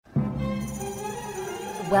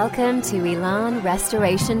Welcome to Elan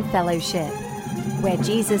Restoration Fellowship, where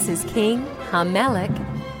Jesus is King, HaMelech,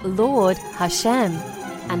 Lord Hashem,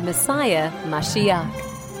 and Messiah Mashiach.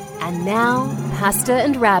 And now, Pastor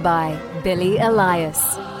and Rabbi Billy Elias.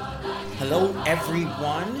 Hello,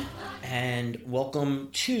 everyone, and welcome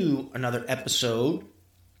to another episode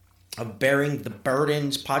of Bearing the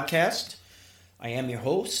Burdens podcast. I am your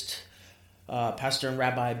host, Pastor and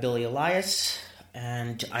Rabbi Billy Elias,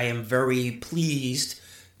 and I am very pleased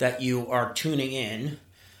that you are tuning in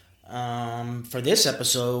for this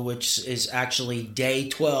episode, which is actually day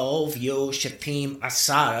 12, Yo Shepim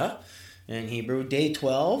Asara, in Hebrew, day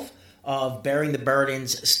 12 of Bearing the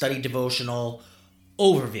Burdens Study Devotional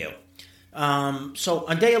Overview. So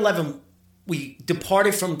on day 11, we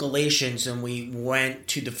departed from Galatians and we went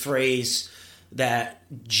to the phrase that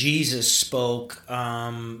Jesus spoke,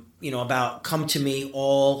 about come to me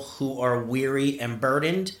all who are weary and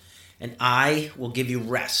burdened, and I will give you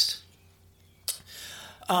rest.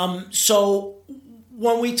 So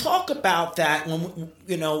when we talk about that,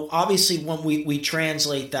 obviously when we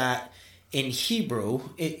translate that in Hebrew,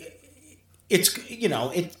 it's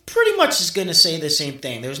pretty much is going to say the same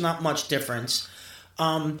thing. There's not much difference.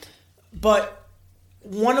 But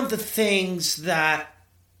one of the things that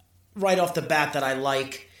right off the bat that I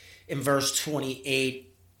like in verse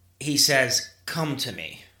 28, he says, come to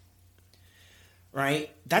me. Right?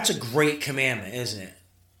 That's a great commandment, isn't it?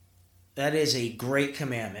 That is a great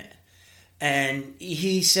commandment. And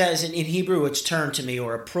he says in Hebrew, it's turn to me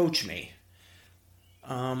or approach me.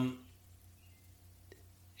 And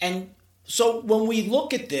so when we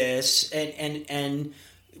look at this and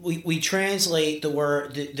we translate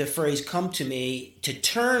the phrase come to me to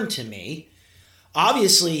turn to me,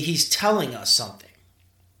 obviously he's telling us something.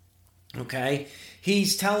 Okay?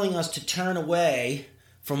 He's telling us to turn away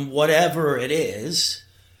from whatever it is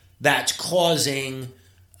that's causing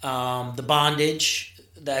the bondage,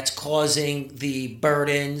 that's causing the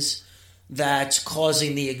burdens, that's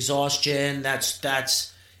causing the exhaustion,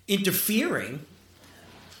 that's interfering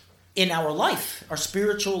in our life, our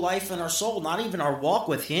spiritual life and our soul, not even our walk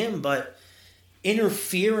with him, but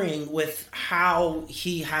interfering with how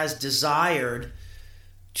he has desired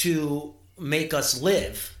to make us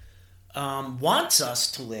live, wants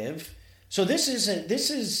us to live. So this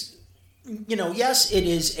is, yes, it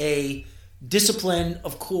is a discipline,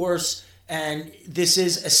 of course, and this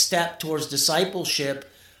is a step towards discipleship,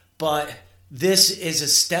 but this is a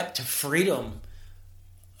step to freedom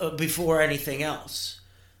before anything else.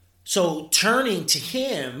 So turning to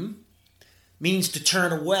him means to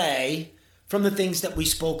turn away from the things that we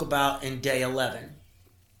spoke about in day 11.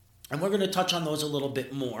 And we're going to touch on those a little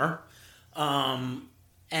bit more.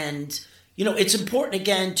 It's important,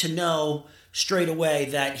 again, to know straight away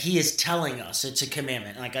that he is telling us it's a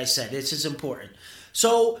commandment. Like I said, this is important.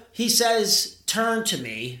 So he says, turn to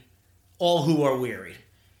me, all who are wearied.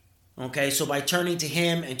 Okay, so by turning to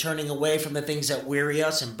him and turning away from the things that weary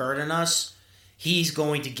us and burden us, he's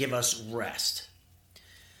going to give us rest.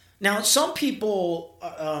 Now, some people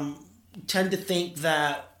tend to think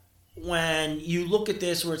that when you look at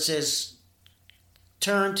this where it says,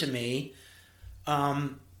 turn to me,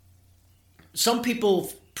 some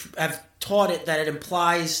people have taught it that it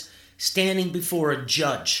implies standing before a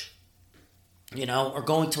judge, or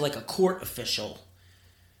going to like a court official.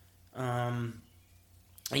 I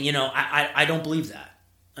don't believe that.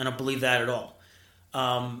 I don't believe that at all.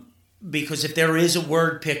 Because if there is a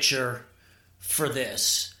word picture for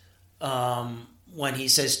this, when he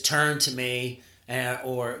says turn to me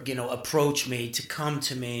or approach me, to come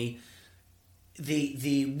to me,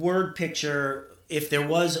 the word picture, if there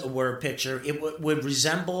was a word picture, it would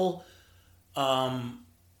resemble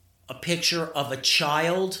a picture of a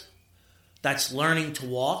child that's learning to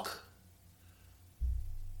walk,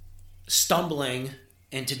 stumbling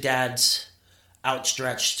into dad's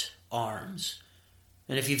outstretched arms.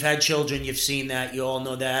 And if you've had children, you've seen that. You all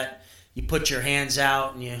know that. You put your hands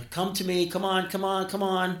out and you come to me, come on, come on, come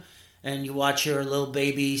on. And you watch your little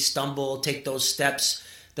baby stumble, take those steps.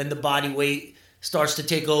 Then the body weight starts to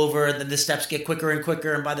take over, and then the steps get quicker and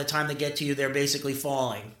quicker. And by the time they get to you, they're basically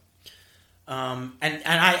falling. And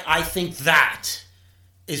I think that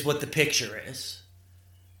is what the picture is.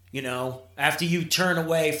 After you turn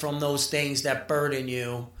away from those things that burden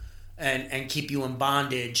you and keep you in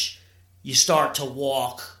bondage, you start to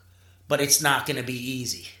walk, but it's not going to be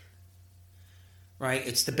easy, right?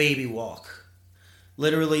 It's the baby walk,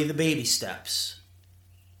 literally the baby steps.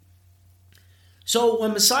 So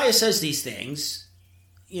when Messiah says these things,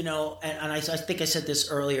 and I think I said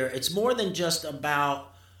this earlier, it's more than just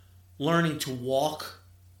about learning to walk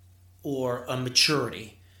or a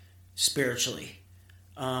maturity spiritually.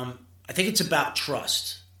 I think it's about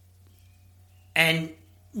trust. And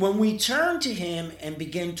when we turn to him and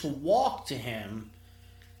begin to walk to him,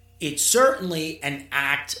 it's certainly an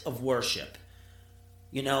act of worship.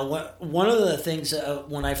 You know, one of the things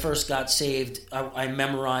when I first got saved, I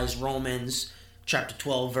memorized Romans chapter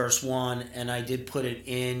 12, verse 1, and I did put it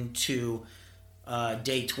into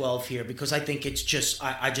day 12 here because I think it's just,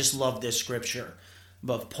 I just love this scripture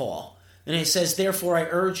of Paul. And it says, therefore I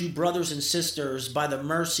urge you, brothers and sisters, by the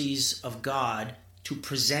mercies of God, to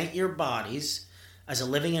present your bodies as a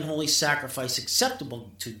living and holy sacrifice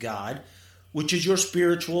acceptable to God, which is your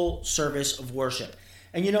spiritual service of worship.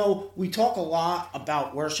 And you know, we talk a lot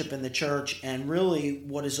about worship in the church, and really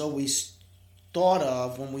what is always thought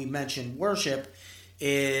of when we mention worship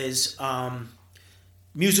is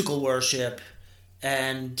musical worship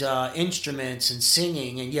and instruments and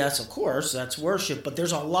singing. And yes, of course, that's worship, but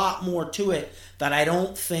there's a lot more to it that I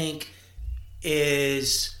don't think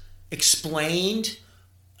is explained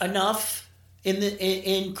enough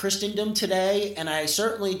in Christendom today, and I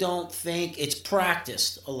certainly don't think it's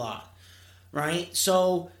practiced a lot. Right?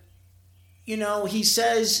 So, you know, he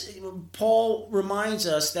says, Paul reminds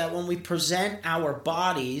us that when we present our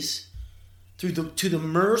bodies to the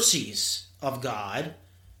mercies of God,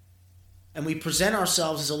 and we present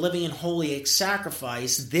ourselves as a living and holy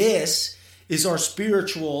sacrifice, this is our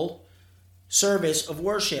spiritual service of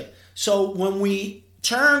worship. So when we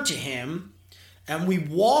turn to him and we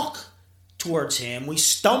walk towards him, we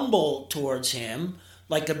stumble towards him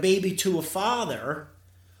like a baby to a father,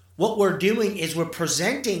 what we're doing is we're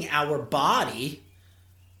presenting our body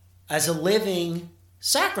as a living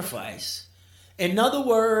sacrifice. In other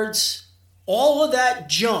words, all of that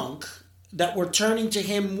junk that we're turning to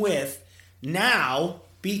him with now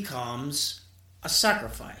becomes a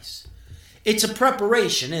sacrifice. It's a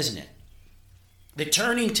preparation, isn't it? The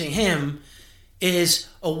turning to him is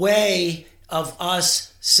a way of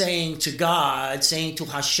us saying to God, saying to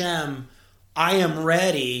Hashem, I am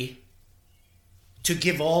ready to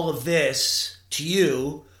give all of this to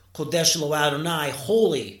you, Kodesh Lo Adonai,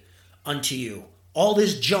 holy unto you. All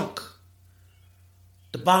this junk,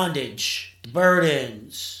 the bondage, the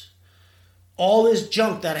burdens, all this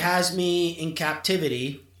junk that has me in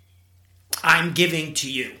captivity, I'm giving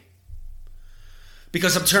to you.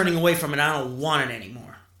 Because I'm turning away from it. I don't want it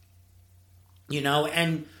anymore. You know,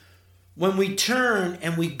 and when we turn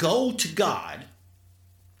and we go to God,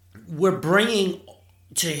 we're bringing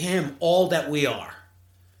to him all that we are.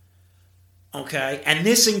 Okay? And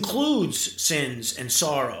this includes sins and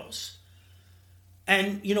sorrows.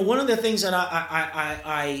 And, you know, one of the things that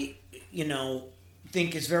I you know,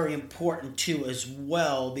 think is very important too as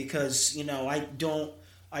well, because, you know, I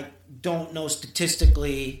don't know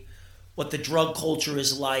statistically what the drug culture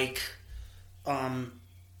is like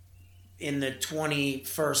in the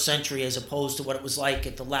 21st century as opposed to what it was like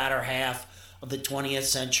at the latter half of the 20th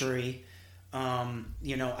century.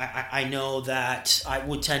 You know, I know that I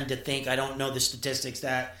would tend to think, I don't know the statistics,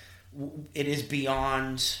 that it is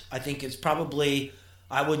beyond, I think it's probably,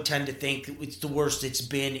 I would tend to think it's the worst it's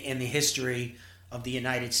been in the history of the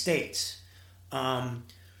United States.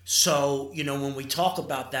 So, you know, when we talk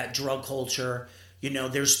about that drug culture, you know,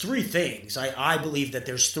 there's three things. I believe that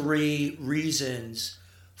there's three reasons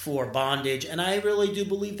for bondage, and I really do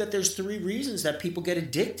believe that there's three reasons that people get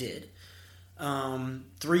addicted.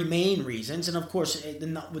 Three main reasons, and of course,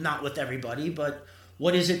 not with everybody, but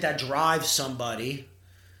what is it that drives somebody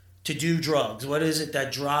to do drugs? What is it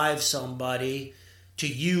that drives somebody to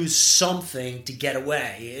use something to get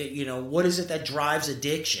away? You know, what is it that drives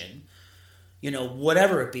addiction? You know,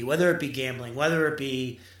 whatever it be, whether it be gambling, whether it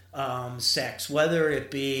be sex, whether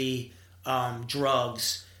it be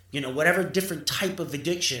drugs, you know, whatever different type of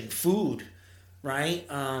addiction, food, right?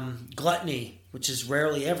 Gluttony, which is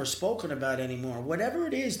rarely ever spoken about anymore. Whatever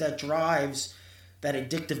it is that drives that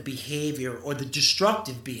addictive behavior or the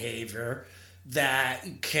destructive behavior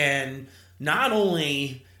that can not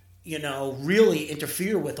only, you know, really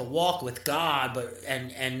interfere with a walk with God, but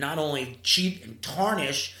and not only cheat and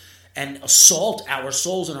tarnish and assault our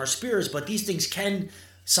souls and our spirits, but these things can,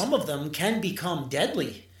 some of them can become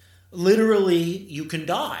deadly. Literally, you can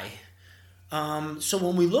die. So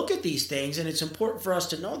when we look at these things, and it's important for us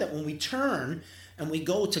to know that when we turn and we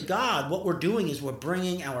go to God, what we're doing is we're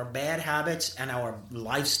bringing our bad habits and our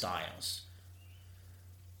lifestyles.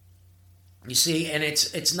 You see, and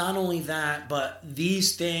it's not only that, but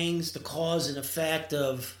these things, the cause and effect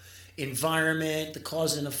of environment, the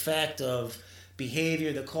cause and effect of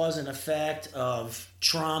behavior, the cause and effect of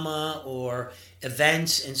trauma or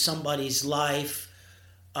events in somebody's life,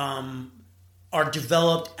 are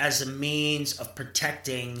developed as a means of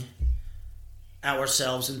protecting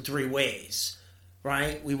ourselves in three ways,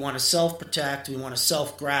 right? We want to self-protect, we want to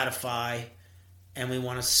self-gratify, and we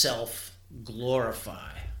want to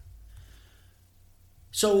self-glorify.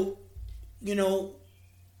 So,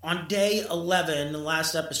 on day 11, the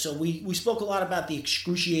last episode, we spoke a lot about the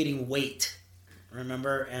excruciating weight,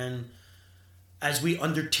 remember? And as we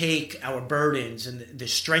undertake our burdens and the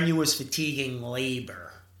strenuous, fatiguing labor.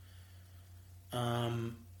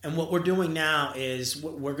 And what we're doing now is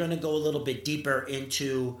we're going to go a little bit deeper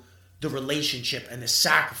into the relationship and the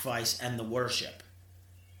sacrifice and the worship.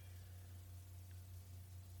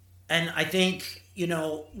 And I think,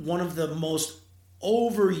 one of the most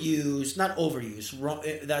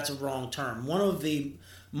that's a wrong term. One of the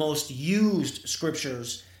most used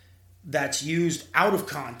scriptures that's used out of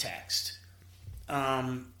context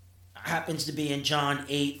happens to be in John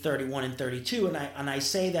 8:31 and 32. And I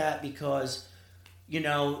say that because,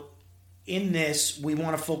 in this, we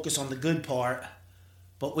want to focus on the good part,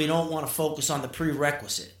 but we don't want to focus on the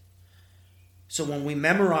prerequisite. So when we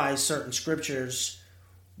memorize certain scriptures,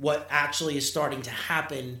 what actually is starting to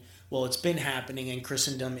happen, well, it's been happening in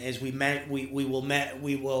Christendom, is we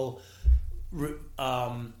will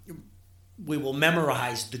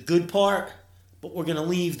memorize the good part, but we're going to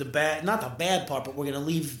leave the bad, not the bad part, but we're going to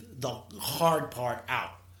leave the hard part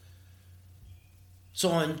out.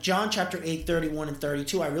 So in John chapter 8, 31 and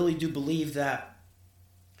 32, I really do believe that,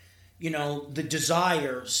 the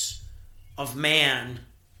desires of man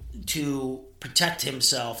to protect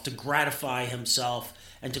himself, to gratify himself,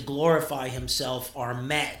 and to glorify himself are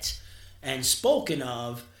met and spoken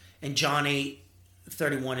of in John 8,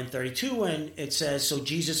 31 and 32. And it says, so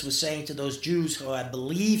Jesus was saying to those Jews who had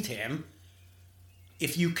believed him,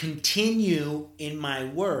 if you continue in my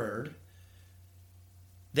word,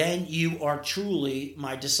 then you are truly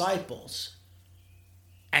my disciples.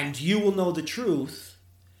 And you will know the truth,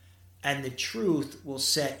 and the truth will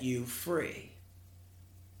set you free.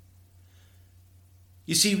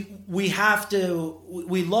 You see, we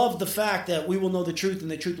love the fact that we will know the truth and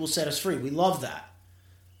the truth will set us free. We love that,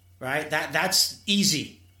 right? That's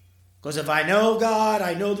easy. Because if I know God,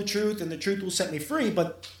 I know the truth and the truth will set me free.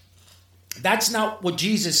 But that's not what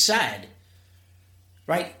Jesus said,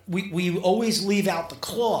 right? We always leave out the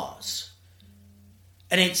clause.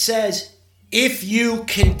 And it says, if you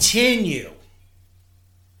continue.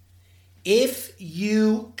 If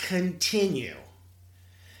you continue.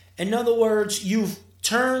 In other words, you've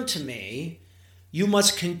turned to me, you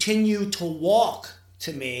must continue to walk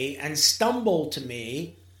to me and stumble to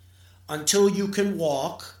me until you can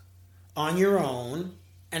walk on your own,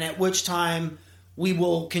 and at which time we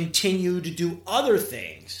will continue to do other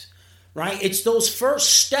things, right? It's those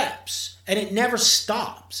first steps, and it never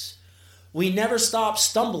stops. We never stop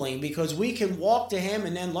stumbling because we can walk to him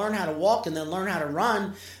and then learn how to walk and then learn how to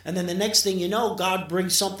run, and then the next thing you know, God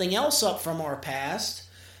brings something else up from our past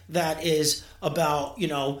that is about,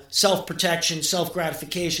 self-protection,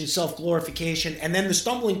 self-gratification, self-glorification, and then the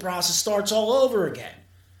stumbling process starts all over again.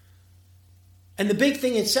 And the big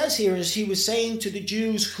thing it says here is he was saying to the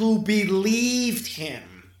Jews who believed him.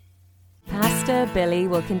 Pastor Billy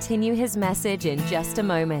will continue his message in just a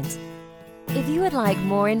moment. If you would like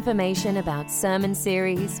more information about sermon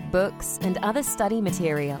series, books, and other study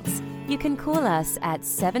materials, you can call us at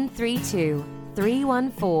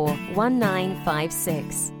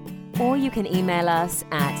 732-314-1956. Or you can email us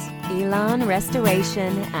at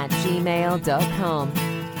elanrestoration@gmail.com.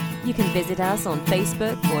 You can visit us on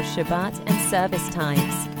Facebook for Shabbat and service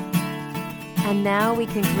times. And now we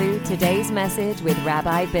conclude today's message with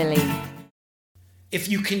Rabbi Billy. If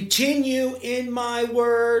you continue in my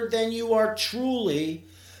word, then you are truly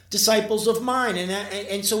disciples of mine.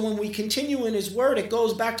 And so when we continue in his word, it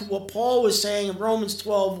goes back to what Paul was saying in Romans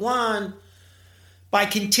 12:1. By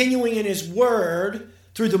continuing in his word,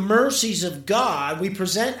 through the mercies of God, we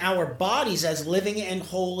present our bodies as living and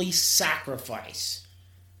holy sacrifice.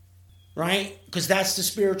 Right? Because that's the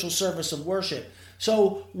spiritual service of worship.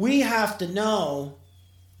 So we have to know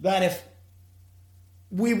that if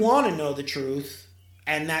we want to know the truth,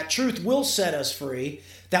 and that truth will set us free,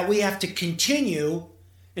 that we have to continue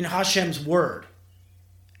in Hashem's word.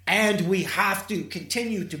 And we have to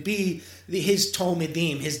continue to be his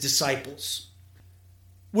Talmidim, his disciples.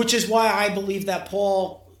 Which is why I believe that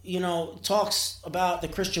Paul, talks about the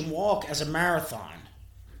Christian walk as a marathon.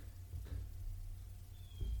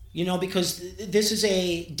 Because this is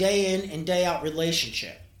a day in and day out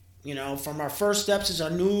relationship. From our first steps as a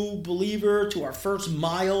new believer to our first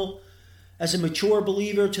mile as a mature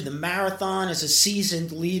believer to the marathon as a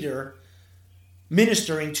seasoned leader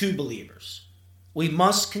ministering to believers. We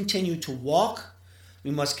must continue to walk.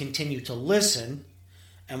 We must continue to listen.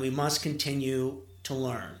 and we must continue to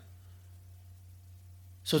learn.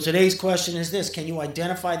 So today's question is this: can you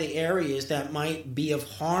identify the areas that might be of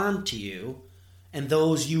harm to you and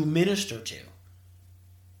those you minister to?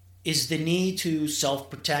 Is the need to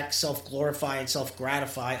self-protect, self-glorify, and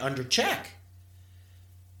self-gratify under check?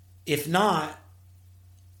 If not,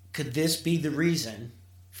 could this be the reason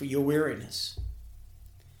for your weariness?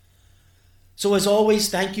 So as always,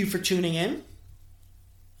 thank you for tuning in.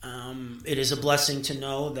 It is a blessing to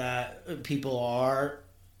know that people are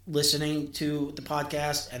listening to the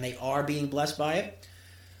podcast and they are being blessed by it.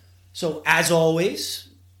 So as always,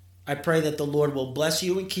 I pray that the Lord will bless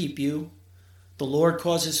you and keep you. The Lord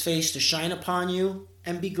cause his face to shine upon you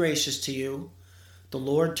and be gracious to you. The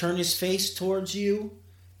Lord turn his face towards you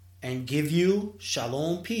and give you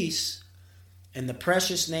shalom, peace. In the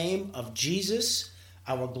precious name of Jesus,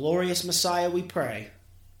 our glorious Messiah, we pray.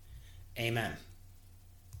 Amen.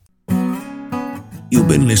 You've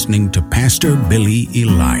been listening to Pastor Billy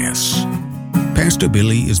Elias. Pastor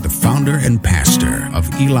Billy is the founder and pastor of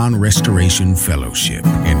Elon Restoration Fellowship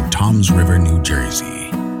in Toms River, New Jersey.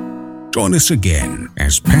 Join us again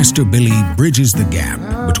as Pastor Billy bridges the gap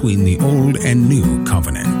between the old and new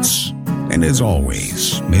covenants. And as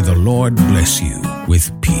always, may the Lord bless you with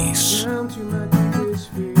peace.